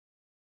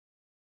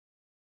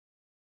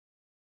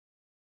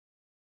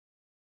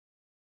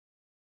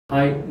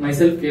Hi,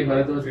 myself K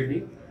Bharadwaj Reddy.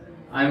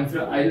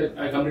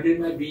 I completed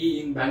my BE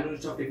in Bangalore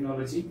Institute of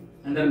Technology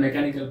under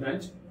Mechanical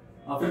branch.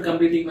 After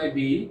completing my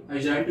BE, I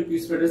joined to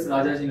Qspiders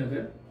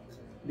Rajajinagar.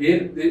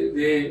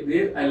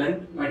 There I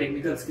learned my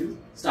technical skills,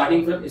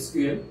 starting from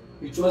SQL,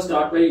 which was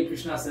taught by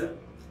Krishna sir.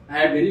 I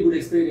had very good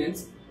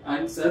experience,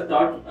 and sir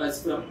taught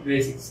us from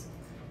basics.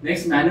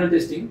 Next, manual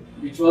testing,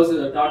 which was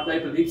taught by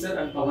Pradeep sir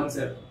and Pawan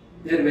sir.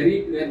 They are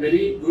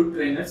very good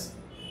trainers,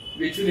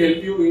 which will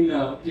help you in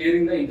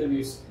clearing the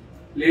interviews.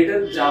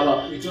 Later,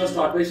 Java, which was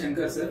taught by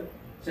Shankar sir.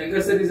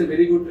 Shankar sir is a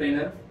very good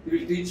trainer. He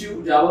will teach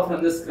you Java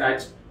from the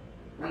scratch,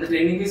 and the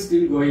training is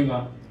still going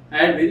on. I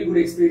had very good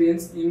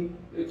experience in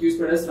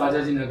Qspiders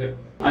Rajajinagar.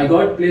 I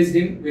got placed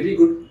in very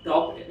good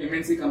top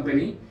MNC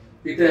company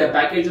with a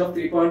package of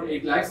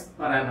 3.8 lakhs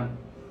per annum.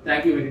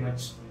 Thank you very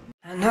much.